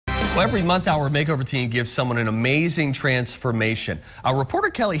Well, every month, our makeover team gives someone an amazing transformation. Our reporter,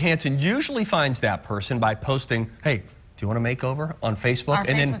 Kelli Hanson, usually finds that person by posting, hey, do you want a makeover on Facebook? Our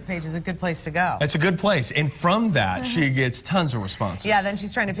Facebook page is a good place to go. It's a good place. And from that, she gets tons of responses. Yeah, then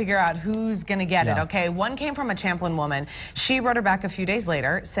she's trying to figure out who's going to get it, okay? One came from a Champlin woman. She wrote her back a few days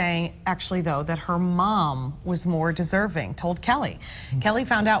later saying, actually, though, that her mom was more deserving, told Kelli. Kelli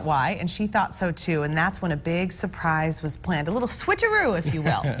found out why, and she thought so, too. And that's when a big surprise was planned. A little switcheroo, if you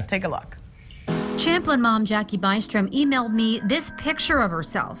will. Take a look. Champlin mom Jacquie Bystrom emailed me this picture of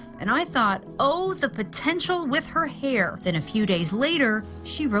herself, and I thought, oh, the potential with her hair. Then a few days later,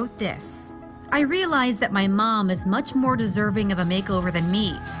 she wrote this. I realized that my mom is much more deserving of a makeover than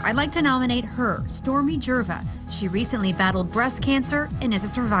me. I'd like to nominate her, Stormy. She recently battled breast cancer and is a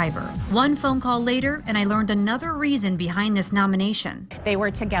survivor. One phone call later, and I learned another reason behind this nomination. They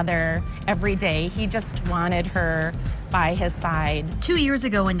were together every day. He just wanted her by his side. 2 years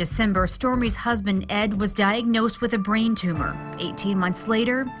ago in December, Stormy's husband, Ed, was diagnosed with a brain tumor. 18 months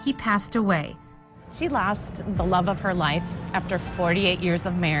later, he passed away. She lost the love of her life after 48 years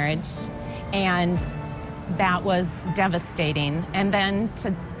of marriage, and that was devastating. And then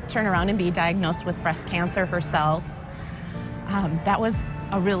to turn around and be diagnosed with breast cancer herself, that was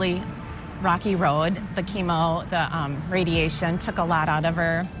a really rocky road. The chemo, the radiation took a lot out of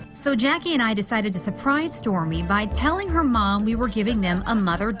her. So Jacquie and I decided to surprise Stormy by telling her mom we were giving them a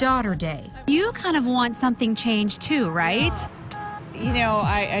mother-daughter day. You kind of want something changed too, right? You know,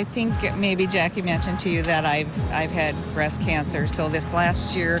 I think maybe Jacquie mentioned to you that I've had breast cancer. So this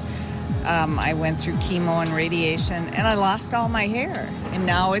last year, I went through chemo and radiation, and I lost all my hair. And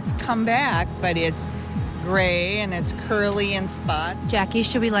now it's come back, but it's gray and it's curly and spot. Jacquie,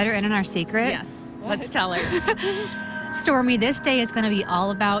 should we let her in on our secret? Yes, let's tell her. Stormy, this day is going to be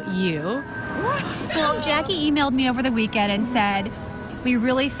all about you. What? Well, Jacquie emailed me over the weekend and said, I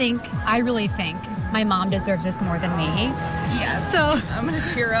really think my mom deserves this more than me. Yes. So I'm going to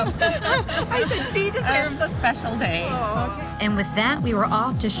tear up. I said she deserves a special day. Oh. And with that, we were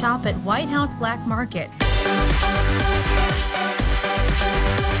off to shop at White House Black Market.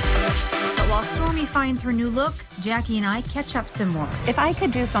 But while Stormy finds her new look, Jacquie and I catch up some more. If I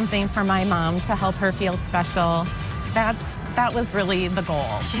could do something for my mom to help her feel special, that was really the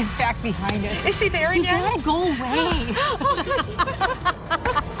goal. She's back behind us. Is she there again? You gotta go away.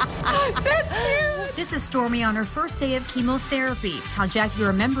 That's cute. This is Stormy on her first day of chemotherapy. How Jacquie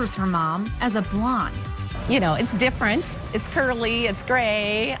remembers her mom as a blonde. You know, it's different. It's curly, it's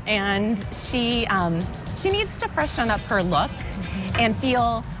gray, and she needs to freshen up her look and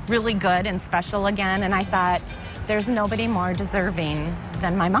feel really good and special again. And I thought, there's nobody more deserving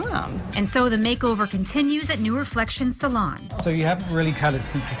than my mom. And so the makeover continues at new Reflections.Salon. So you haven't really cut it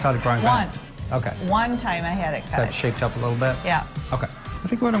since it started growing back? Once. Okay. One time I had it cut. So it's shaped up a little bit? Yeah. Okay. I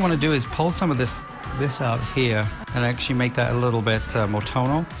think what I want to do is pull some of this out here and actually make that a little bit more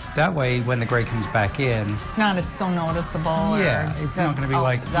tonal. That way, when the gray comes back in... Not as so noticeable. Yeah, it's not going to be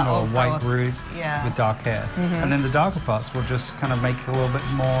like a white root with dark hair. And then the darker parts will just kind of make it a little bit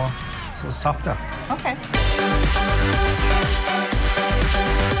more sort of softer. Okay.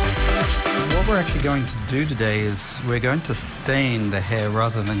 What we're actually going to do today is we're going to stain the hair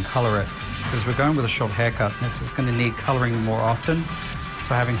rather than color it, because we're going with a short haircut. This is going to need coloring more often.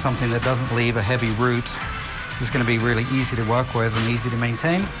 So having something that doesn't leave a heavy root is going to be really easy to work with and easy to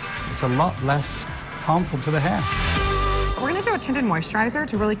maintain. It's a lot less harmful to the hair. We're going to do a tinted moisturizer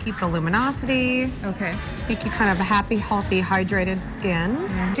to really keep the luminosity. Okay. Make you kind of a happy, healthy, hydrated skin.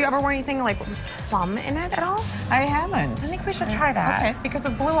 Do you ever wear anything like with plum in it at all? I haven't. I think we should try that. Okay. Because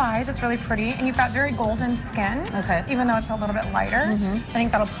with blue eyes, it's really pretty, and you've got very golden skin. Okay. Even though it's a little bit lighter. I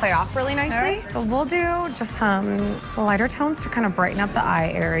think that'll play off really nicely. Right. So we'll do just some lighter tones to kind of brighten up the eye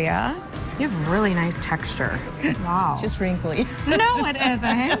area. You have really nice texture. Wow. Just wrinkly. No, it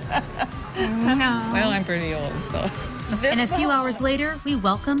isn't. No. Well, I'm pretty old, so... And a few hours later, we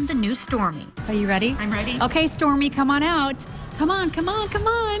welcome the new Stormy. So you ready? I'm ready. Okay, Stormy, come on out. Come on, come on, come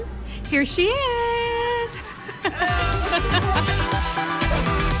on. Here she is.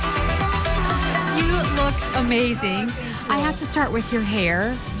 You look amazing. I have to start with your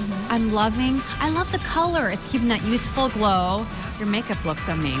hair. I love the color. It's keeping that youthful glow. Your makeup looks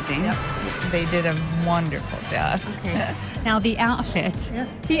amazing. Yep. They did a wonderful job. Okay. Now the outfit. Yeah.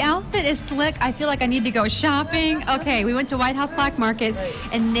 The outfit is slick. I feel like I need to go shopping. Okay, we went to White House Black Market,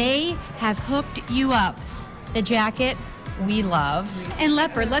 and they have hooked you up. The jacket we love. And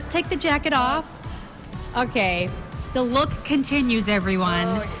leopard, let's take the jacket off. Okay, the look continues, everyone.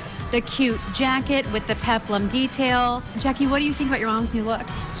 Oh, yeah. The cute jacket with the peplum detail. Jacquie, what do you think about your mom's new look?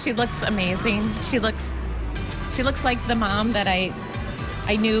 She looks amazing. She looks like the mom that I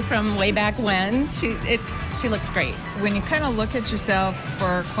I knew from way back when. She looks great. When you kind of look at yourself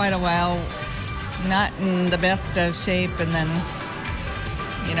for quite a while, not in the best of shape, and then,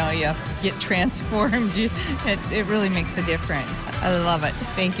 you know, you get transformed, it really makes a difference. I love it.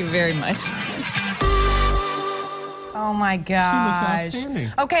 Thank you very much. Oh my gosh. She looks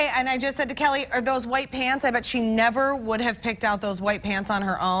outstanding. Okay, and I just said to Kelly, are those white pants? I bet she never would have picked out those white pants on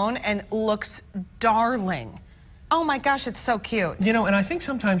her own, and looks darling. Oh my gosh, it's so cute. You know, and I think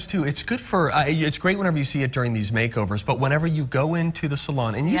sometimes too, it's good for, it's great whenever you see it during these makeovers, but whenever you go into the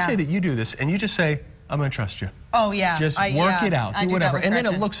salon and you say that you do this and you just say, I'm going to trust you. Oh, yeah. Just work it out, do whatever. And then it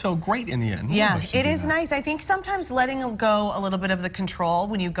Gretchen. looks so great in the end. Yeah, it is nice. I think sometimes letting go a little bit of the control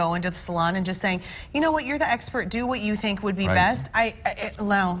when you go into the salon and just saying, you know what, you're the expert, do what you think would be best.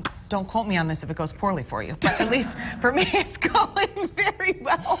 Now, don't quote me on this if it goes poorly for you, but at least for me, it's going very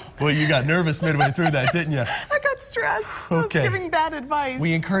well. Well, you got nervous midway through that, didn't you? I got stressed. Okay. I was giving bad advice.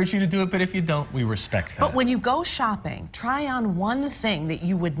 We encourage you to do it, but if you don't, we respect that. But when you go shopping, try on one thing that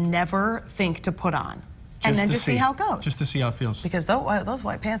you would never think to put on. And then just see how it goes. Just to see how it feels. Because those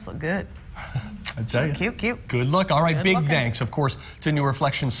white pants look good. I tell you. Cute, cute. Good luck. All right, big looking. thanks, of course, to New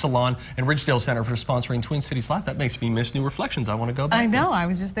Reflections Salon and Ridgedale Center for sponsoring Twin Cities Live. That makes me miss New Reflections. I want to go back. I know. I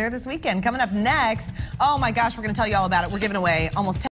was just there this weekend. Coming up next, oh my gosh, we're going to tell you all about it. We're giving away almost